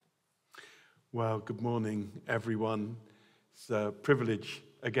Well, good morning, everyone. It's a privilege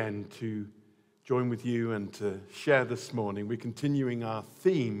again to join with you and to share this morning. We're continuing our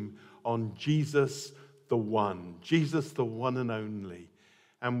theme on Jesus the one and only.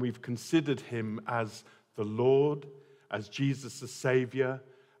 And we've considered him as the Lord, as Jesus the Savior,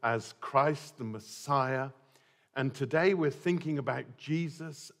 as Christ the Messiah. And today we're thinking about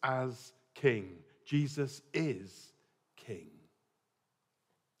Jesus as King. Jesus is King.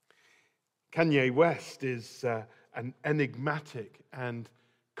 Kanye West is an enigmatic and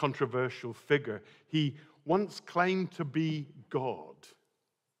controversial figure. He once claimed to be God.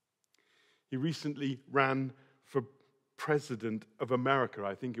 He recently ran for president of America.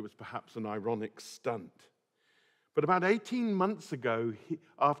 I think it was perhaps an ironic stunt. But about 18 months ago,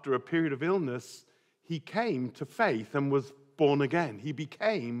 after a period of illness, he came to faith and was born again. He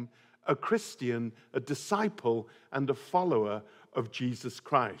became a Christian, a disciple, and a follower of Jesus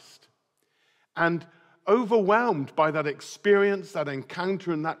Christ. And overwhelmed by that experience, that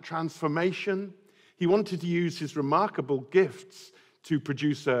encounter, and that transformation, he wanted to use his remarkable gifts to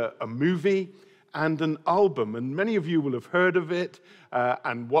produce a movie and an album. And many of you will have heard of it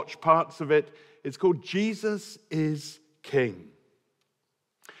and watched parts of it. It's called Jesus is King.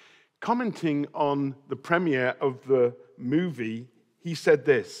 Commenting on the premiere of the movie, he said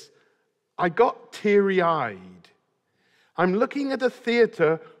this: "I got teary-eyed. I'm looking at a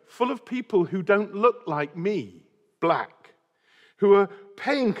theater full of people who don't look like me, black, who are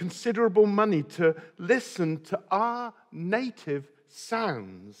paying considerable money to listen to our native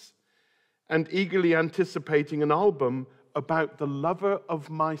sounds and eagerly anticipating an album about the lover of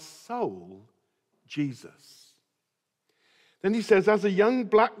my soul, Jesus." Then he says, "As a young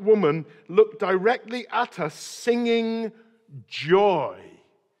black woman looked directly at us singing joy,"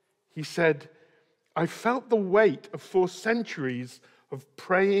 he said, "I felt the weight of 4 centuries of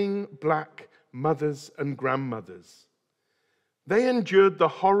praying black mothers and grandmothers. They endured the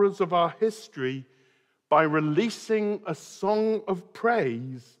horrors of our history by releasing a song of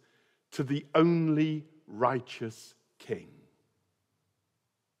praise to the only righteous King."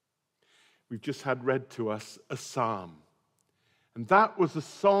 We've just had read to us a psalm, and that was a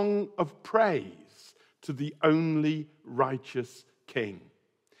song of praise to the only righteous King.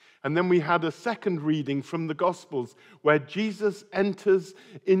 And then we had a second reading from the Gospels where Jesus enters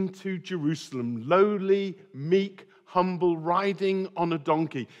into Jerusalem, lowly, meek, humble, riding on a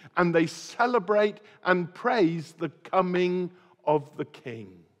donkey. And they celebrate and praise the coming of the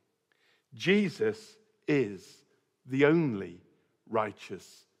King. Jesus is the only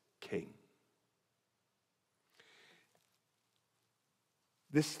righteous King.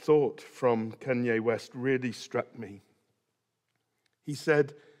 This thought from Kanye West really struck me. He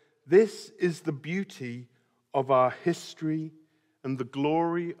said, "This is the beauty of our history and the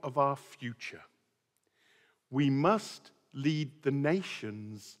glory of our future. We must lead the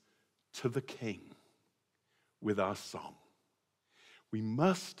nations to the King with our song." We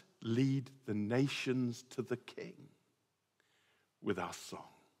must lead the nations to the King with our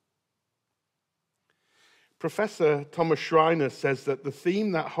song. Professor Thomas Schreiner says that the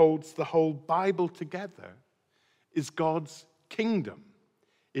theme that holds the whole Bible together is God's kingdom.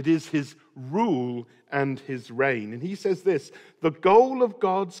 It is his rule and his reign. And he says this: the goal of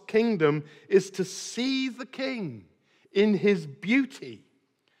God's kingdom is to see the King in his beauty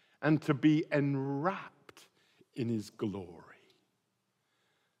and to be enwrapped in his glory.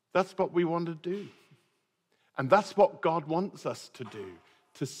 That's what we want to do. And that's what God wants us to do,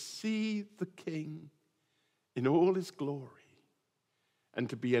 to see the King in all his glory and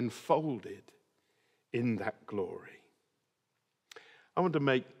to be enfolded in that glory. I want to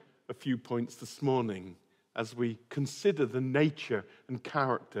make a few points this morning as we consider the nature and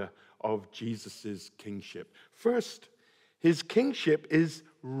character of Jesus' kingship. First, his kingship is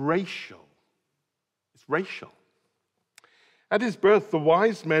racial. It's racial. At his birth, the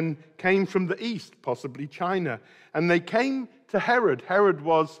wise men came from the east, possibly China, and they came to Herod. Herod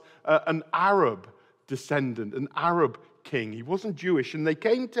was an Arab descendant, an Arab king. He wasn't Jewish, and they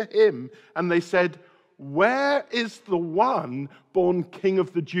came to him and they said, "Where is the one born King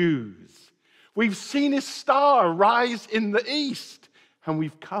of the Jews? We've seen his star rise in the east, and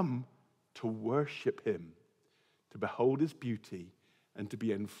we've come to worship him, to behold his beauty, and to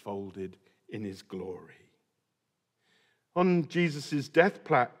be enfolded in his glory." On Jesus' death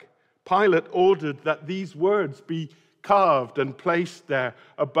plaque, Pilate ordered that these words be carved and placed there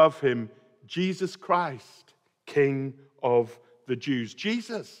above him: "Jesus Christ, King of the Jews."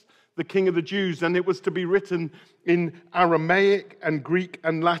 Jesus, the King of the Jews, and it was to be written in Aramaic and Greek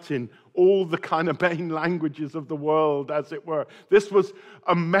and Latin, all the kind of main languages of the world, as it were. This was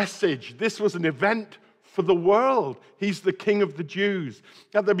a message. This was an event for the world. He's the King of the Jews.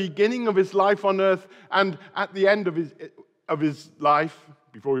 At the beginning of his life on earth and at the end of his life,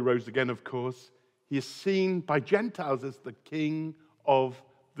 before he rose again, of course, he is seen by Gentiles as the King of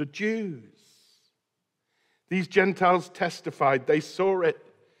the Jews. These Gentiles testified. They saw it.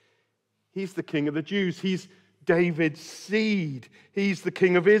 He's the King of the Jews. He's David's seed. He's the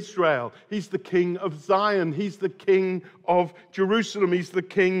King of Israel. He's the King of Zion. He's the King of Jerusalem. He's the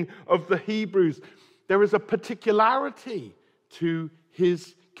King of the Hebrews. There is a particularity to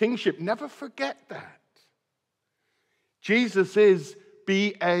his kingship. Never forget that. Jesus is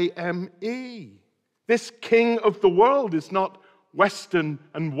B-A-M-E. This King of the world is not Western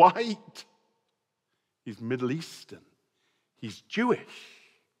and white. He's Middle Eastern. He's Jewish.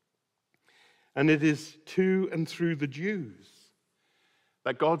 And it is to and through the Jews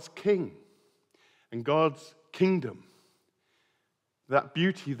that God's king and God's kingdom, that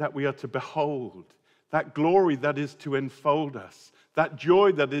beauty that we are to behold, that glory that is to enfold us, that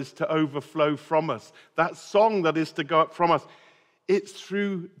joy that is to overflow from us, that song that is to go up from us, it's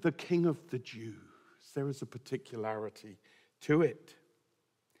through the King of the Jews. There is a particularity to it.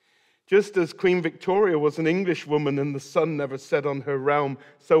 Just as Queen Victoria was an English woman and the sun never set on her realm,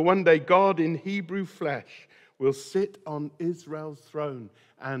 so one day God in Hebrew flesh will sit on Israel's throne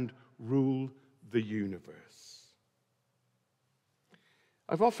and rule the universe.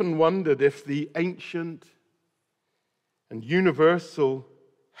 I've often wondered if the ancient and universal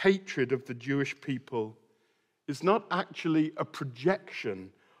hatred of the Jewish people is not actually a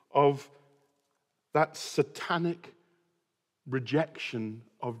projection of that satanic rejection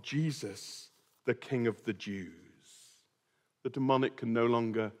of Jesus, the King of the Jews. The demonic can no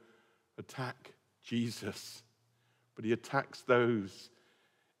longer attack Jesus, but he attacks those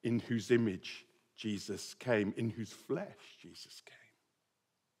in whose image Jesus came, in whose flesh Jesus came.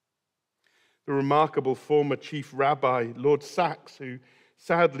 The remarkable former chief rabbi, Lord Sacks, who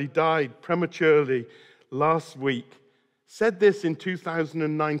sadly died prematurely last week, said this in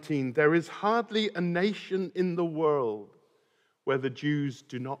 2019: "There is hardly a nation in the world where the Jews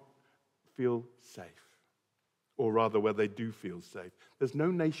do not feel safe, or rather where they do feel safe. There's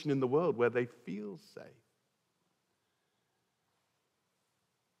no nation in the world where they feel safe."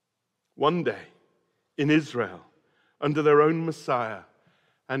 One day, in Israel, under their own Messiah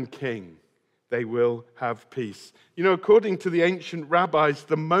and King, they will have peace. You know, according to the ancient rabbis,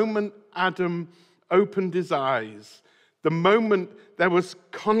 the moment Adam opened his eyes, the moment there was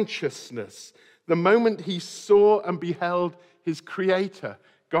consciousness, the moment he saw and beheld his Creator,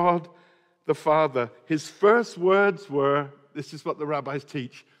 God the Father, his first words were, this is what the rabbis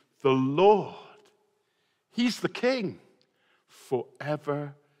teach, the Lord. He's the King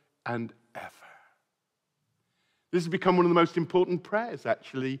forever and ever. This has become one of the most important prayers,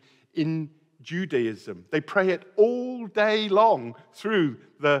 actually, in Judaism. They pray it all day long through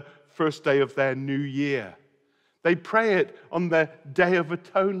the first day of their new year. They pray it on their Day of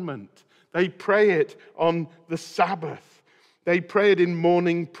Atonement. They pray it on the Sabbath. They pray it in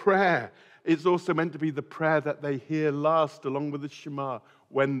morning prayer. It's also meant to be the prayer that they hear last, along with the Shema,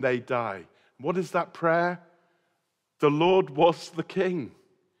 when they die. What is that prayer? The Lord was the King.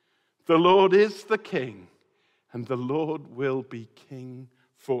 The Lord is the King. And the Lord will be King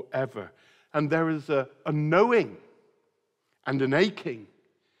forever. And there is a knowing and an aching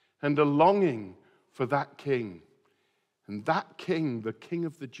and a longing for that King. And that King, the King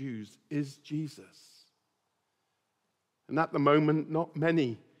of the Jews, is Jesus. And at the moment, not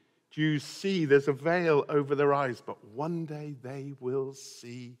many Jews see. There's a veil over their eyes. But one day they will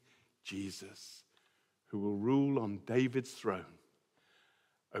see Jesus, who will rule on David's throne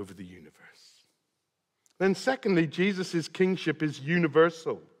over the universe. Then secondly, Jesus' kingship is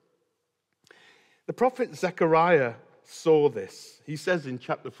universal. The prophet Zechariah saw this. He says in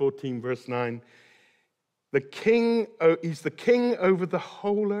chapter 14, verse 9, he's the king over the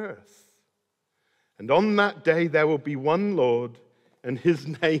whole earth. And on that day there will be one Lord, and his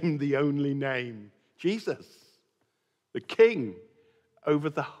name the only name. Jesus, the king over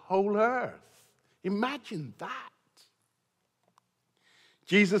the whole earth. Imagine that.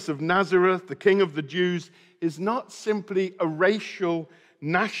 Jesus of Nazareth, the King of the Jews, is not simply a racial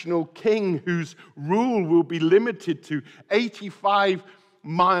national king whose rule will be limited to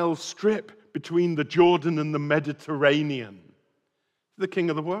 85-mile strip between the Jordan and the Mediterranean. He's the king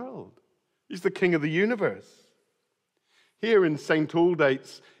of the world. He's the king of the universe. Here in St.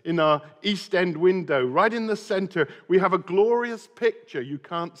 Aldate's, in our East End window, right in the center, we have a glorious picture. You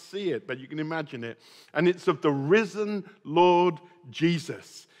can't see it, but you can imagine it. And it's of the risen Lord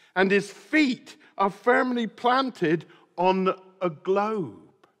Jesus. And his feet are firmly planted on a globe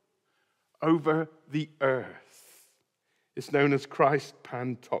over the earth. It's known as Christ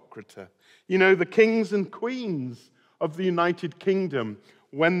Pantocrator. You know, the kings and queens of the United Kingdom,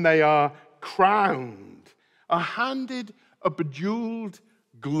 when they are crowned, are handed a bejeweled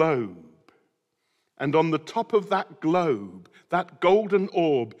globe. And on the top of that globe, that golden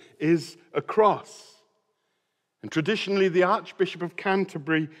orb, is a cross. And traditionally, the Archbishop of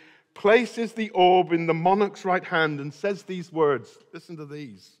Canterbury places the orb in the monarch's right hand and says these words. Listen to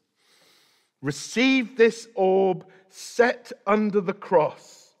these. Receive this orb set under the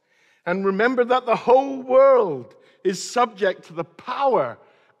cross, and remember that the whole world is subject to the power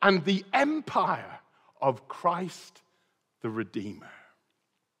and the empire of Christ the Redeemer.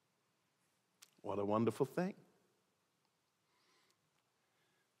 What a wonderful thing.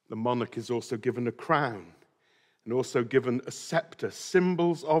 The monarch is also given a crown and also given a scepter,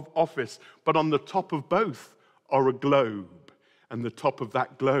 symbols of office. But on the top of both are a globe, and the top of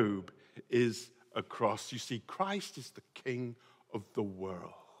that globe is a cross. You see, Christ is the King of the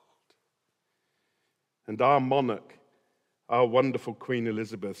world. And our monarch, our wonderful Queen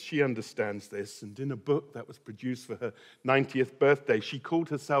Elizabeth, she understands this. And in a book that was produced for her 90th birthday, she called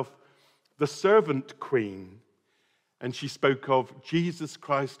herself the Servant Queen. And she spoke of Jesus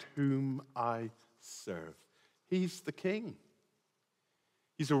Christ, whom I serve. He's the king.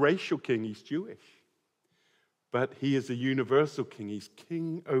 He's a racial king. He's Jewish. But he is a universal king. He's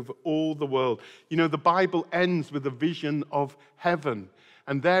king over all the world. You know, the Bible ends with a vision of heaven.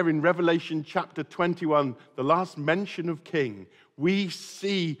 And there in Revelation chapter 21, the last mention of king, we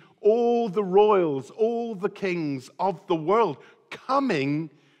see all the royals, all the kings of the world coming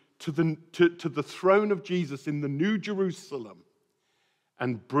to the throne of Jesus in the New Jerusalem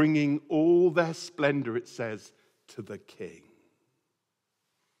and bringing all their splendor, it says, to the king.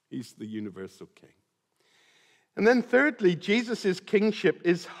 He's the universal king. And then thirdly, Jesus' kingship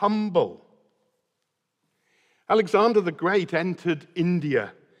is humble. Alexander the Great entered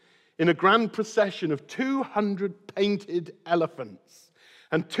India in a grand procession of 200 painted elephants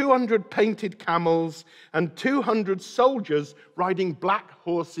and 200 painted camels and 200 soldiers riding black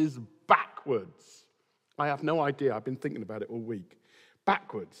horses backwards. I have no idea. I've been thinking about it all week.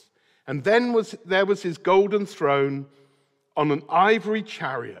 Backwards. And then there was his golden throne on an ivory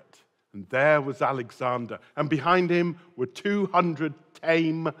chariot. And there was Alexander. And behind him were 200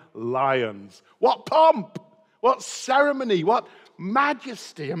 tame lions. What pomp! What ceremony! What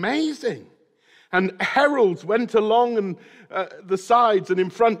majesty! Amazing. And heralds went along and the sides and in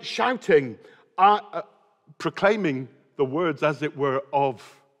front shouting, proclaiming the words, as it were, of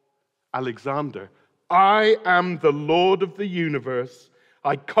Alexander. I am the Lord of the universe.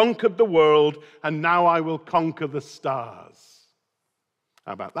 I conquered the world, and now I will conquer the stars.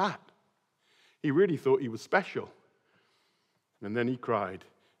 How about that? He really thought he was special. And then he cried.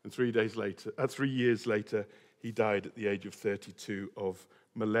 And 3 years later, he died at the age of 32 of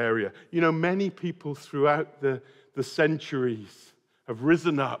malaria. You know, many people throughout the centuries have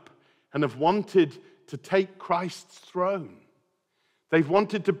risen up and have wanted to take Christ's throne. They've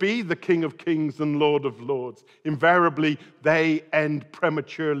wanted to be the King of Kings and Lord of Lords. Invariably, they end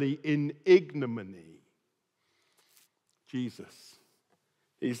prematurely in ignominy. Jesus,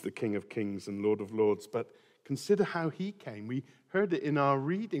 he's the King of Kings and Lord of Lords. But consider how he came. We heard it in our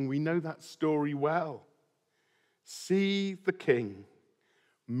reading. We know that story well. See the king,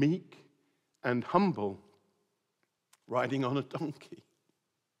 meek and humble, riding on a donkey.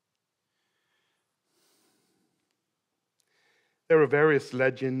 There are various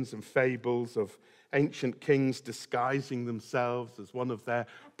legends and fables of ancient kings disguising themselves as one of their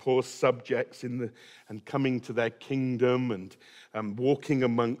poor subjects and coming to their kingdom and walking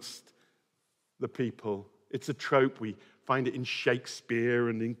amongst the people. It's a trope. We find it in Shakespeare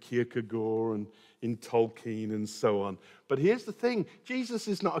and in Kierkegaard and in Tolkien and so on. But here's the thing. Jesus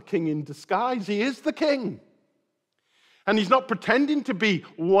is not a king in disguise. He is the king. And he's not pretending to be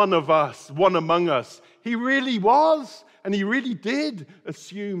one of us, one among us. He really was, and he really did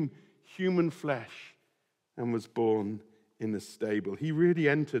assume human flesh and was born in a stable. He really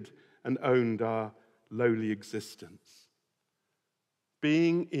entered and owned our lowly existence.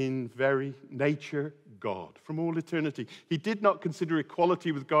 Being in very nature God from all eternity. He did not consider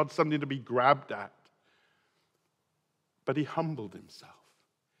equality with God something to be grabbed at. But he humbled himself.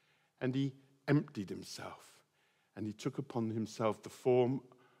 And he emptied himself. And he took upon himself the form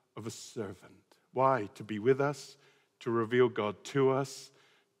of a servant. Why? To be with us, to reveal God to us,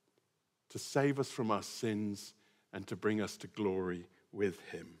 to save us from our sins, and to bring us to glory with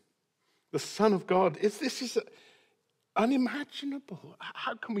him. The Son of God, this is unimaginable.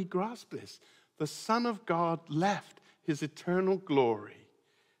 How can we grasp this? The Son of God left his eternal glory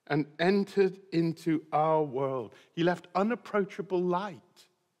and entered into our world. He left unapproachable light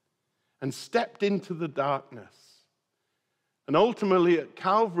and stepped into the darkness. And ultimately at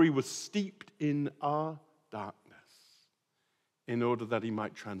Calvary was steeped in our darkness in order that he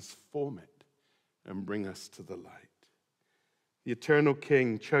might transform it and bring us to the light. The eternal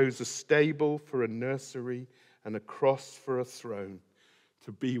King chose a stable for a nursery and a cross for a throne,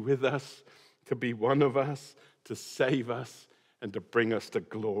 to be with us, to be one of us, to save us, and to bring us to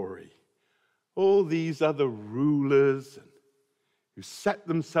glory. All these other rulers who set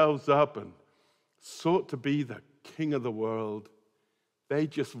themselves up and sought to be the king of the world, they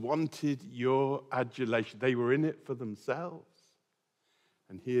just wanted your adulation. They were in it for themselves.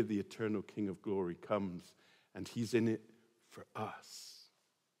 And here the eternal King of glory comes, and he's in it for us.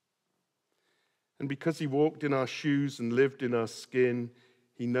 And because he walked in our shoes and lived in our skin,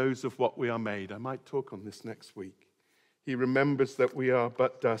 he knows of what we are made. I might talk on this next week. He remembers that we are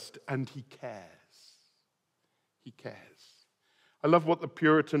but dust, and he cares. He cares. I love what the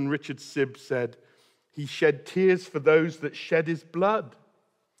Puritan Richard Sibbes said. He shed tears for those that shed his blood.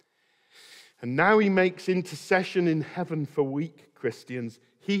 And now he makes intercession in heaven for weak Christians.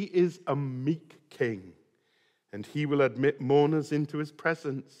 He is a meek king, and he will admit mourners into his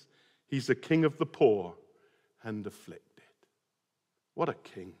presence. He's a king of the poor and afflicted. What a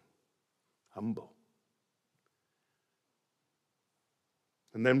king. Humble.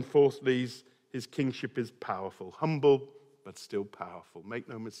 And then fourthly, his kingship is powerful. Humble, but still powerful. Make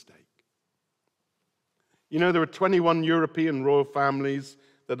no mistake. You know, there are 21 European royal families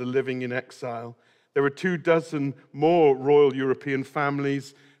that are living in exile. There are 24 more royal European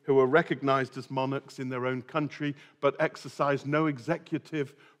families who are recognized as monarchs in their own country, but exercise no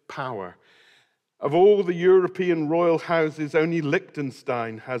executive power. Of all the European royal houses, only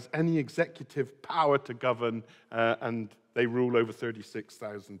Liechtenstein has any executive power to govern, and they rule over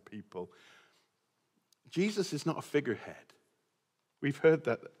 36,000 people. Jesus is not a figurehead. We've heard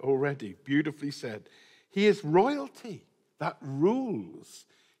that already, beautifully said. He is royalty that rules.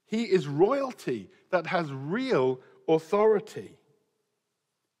 He is royalty that has real authority.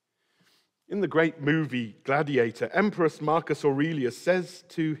 In the great movie Gladiator, Emperor Marcus Aurelius says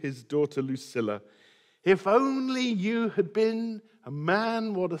to his daughter Lucilla, "If only you had been a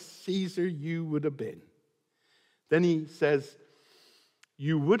man, what a Caesar you would have been." Then he says,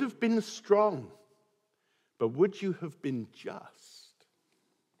 "You would have been strong, but would you have been just?"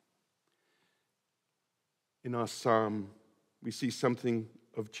 In our psalm, we see something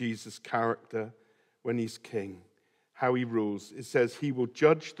of Jesus' character when he's king, how he rules. It says he will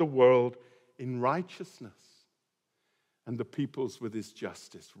judge the world in righteousness and the peoples with his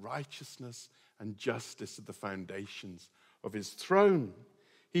justice. Righteousness and justice are the foundations of his throne.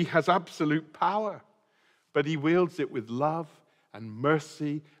 He has absolute power, but he wields it with love and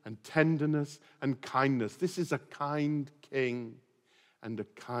mercy and tenderness and kindness. This is a kind king and a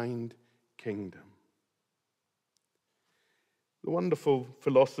kind kingdom. The wonderful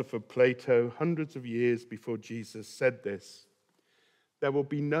philosopher Plato, hundreds of years before Jesus, said this: "There will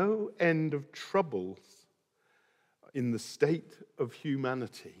be no end of troubles in the state of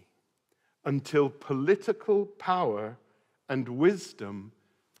humanity until political power and wisdom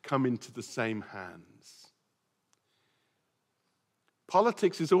come into the same hands."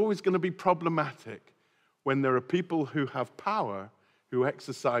 Politics is always going to be problematic when there are people who have power who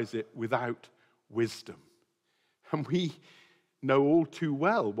exercise it without wisdom. And we know all too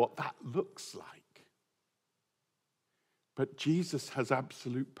well what that looks like. But Jesus has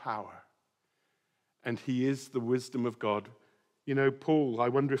absolute power, and he is the wisdom of God. You know, Paul, I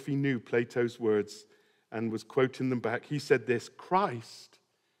wonder if he knew Plato's words and was quoting them back. He said this: "Christ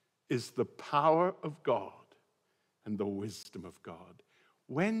is the power of God and the wisdom of God."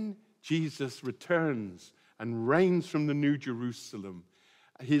 When Jesus returns and reigns from the New Jerusalem,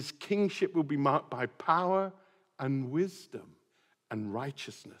 his kingship will be marked by power and wisdom and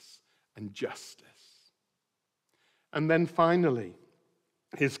righteousness and justice. And then finally,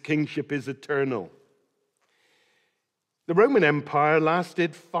 his kingship is eternal. The Roman Empire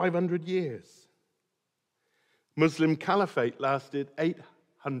lasted 500 years. Muslim Caliphate lasted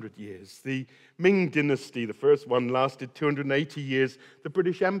 800 years. The Ming Dynasty, the first one, lasted 280 years. The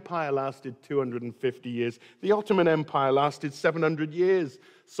British Empire lasted 250 years. The Ottoman Empire lasted 700 years.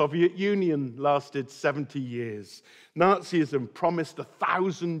 Soviet Union lasted 70 years. Nazism promised a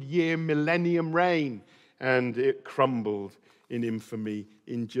 1,000-year millennium reign, and it crumbled in infamy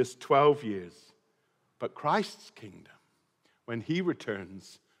in just 12 years. But Christ's kingdom, when he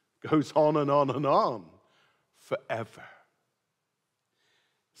returns, goes on and on and on forever.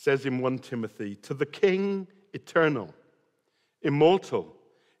 It says in 1 Timothy, to the King eternal, immortal,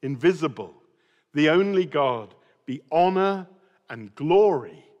 invisible, the only God, be honor and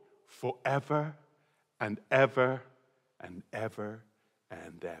glory forever and ever and ever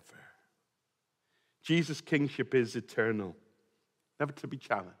and ever. Jesus' kingship is eternal, never to be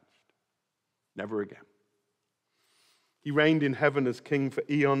challenged, never again. He reigned in heaven as king for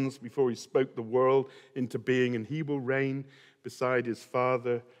eons before he spoke the world into being, and he will reign beside his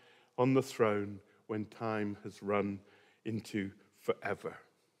Father on the throne when time has run into forever.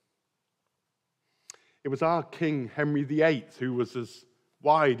 It was our King Henry VIII who was as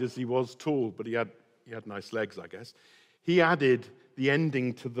wide as he was tall, but he had nice legs, I guess. He added the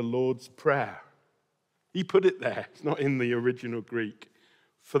ending to the Lord's Prayer. He put it there. It's not in the original Greek.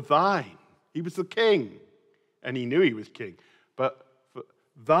 For thine. He was the king, and he knew he was king. But for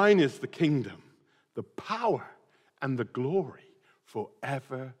thine is the kingdom, the power, and the glory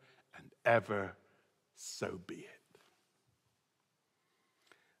forever and ever. So be it.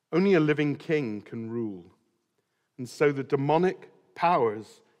 Only a living king can rule. And so the demonic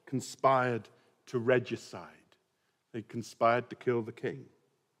powers conspired to regicide. They conspired to kill the king.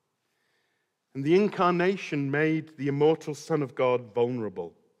 And the incarnation made the immortal Son of God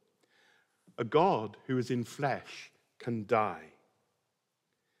vulnerable. A God who is in flesh can die.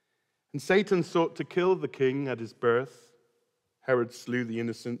 And Satan sought to kill the king at his birth. Herod slew the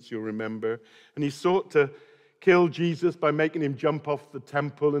innocents, you'll remember. And he sought to kill Jesus by making him jump off the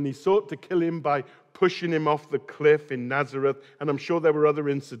temple. And he sought to kill him by pushing him off the cliff in Nazareth. And I'm sure there were other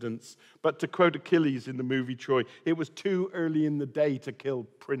incidents. But to quote Achilles in the movie Troy, it was too early in the day to kill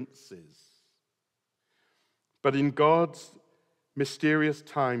princes. But in God's mysterious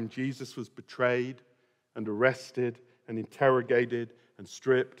time, Jesus was betrayed and arrested and interrogated and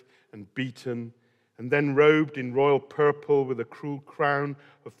stripped and beaten and then robed in royal purple with a cruel crown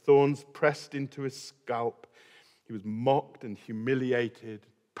of thorns pressed into his scalp. He was mocked and humiliated,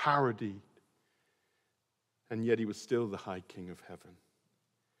 parodied, and yet he was still the high king of heaven.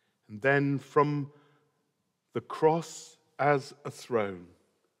 And then from the cross as a throne,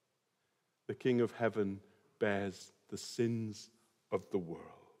 the King of heaven bears the sins of the world.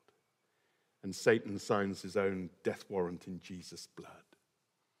 And Satan signs his own death warrant in Jesus' blood.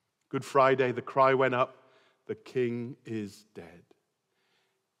 Good Friday, the cry went up, the King is dead.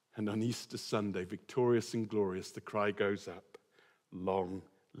 And on Easter Sunday, victorious and glorious, the cry goes up, long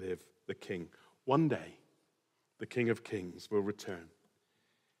live the King. One day, the King of Kings will return,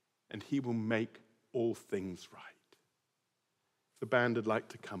 and he will make all things right. If the band would like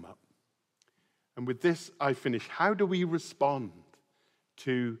to come up. And with this, I finish. How do we respond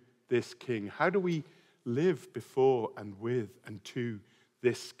to this King? How do we live before and with and to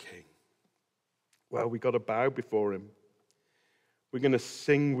this King? Well, we've got to bow before him. We're going to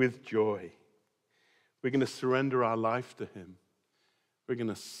sing with joy. We're going to surrender our life to him. We're going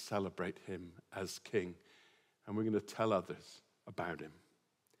to celebrate him as King. And we're going to tell others about him.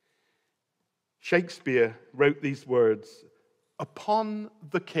 Shakespeare wrote these words, "Upon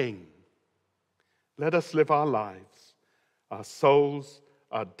the King, let us live our lives, our souls,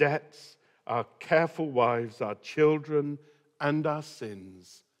 our debts, our careful wives, our children, and our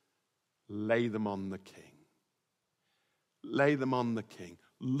sins. Lay them on the King." Lay them on the King.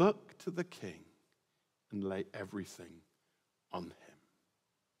 Look to the King and lay everything on him.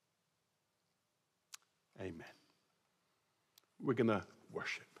 Amen. We're going to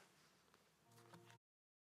worship.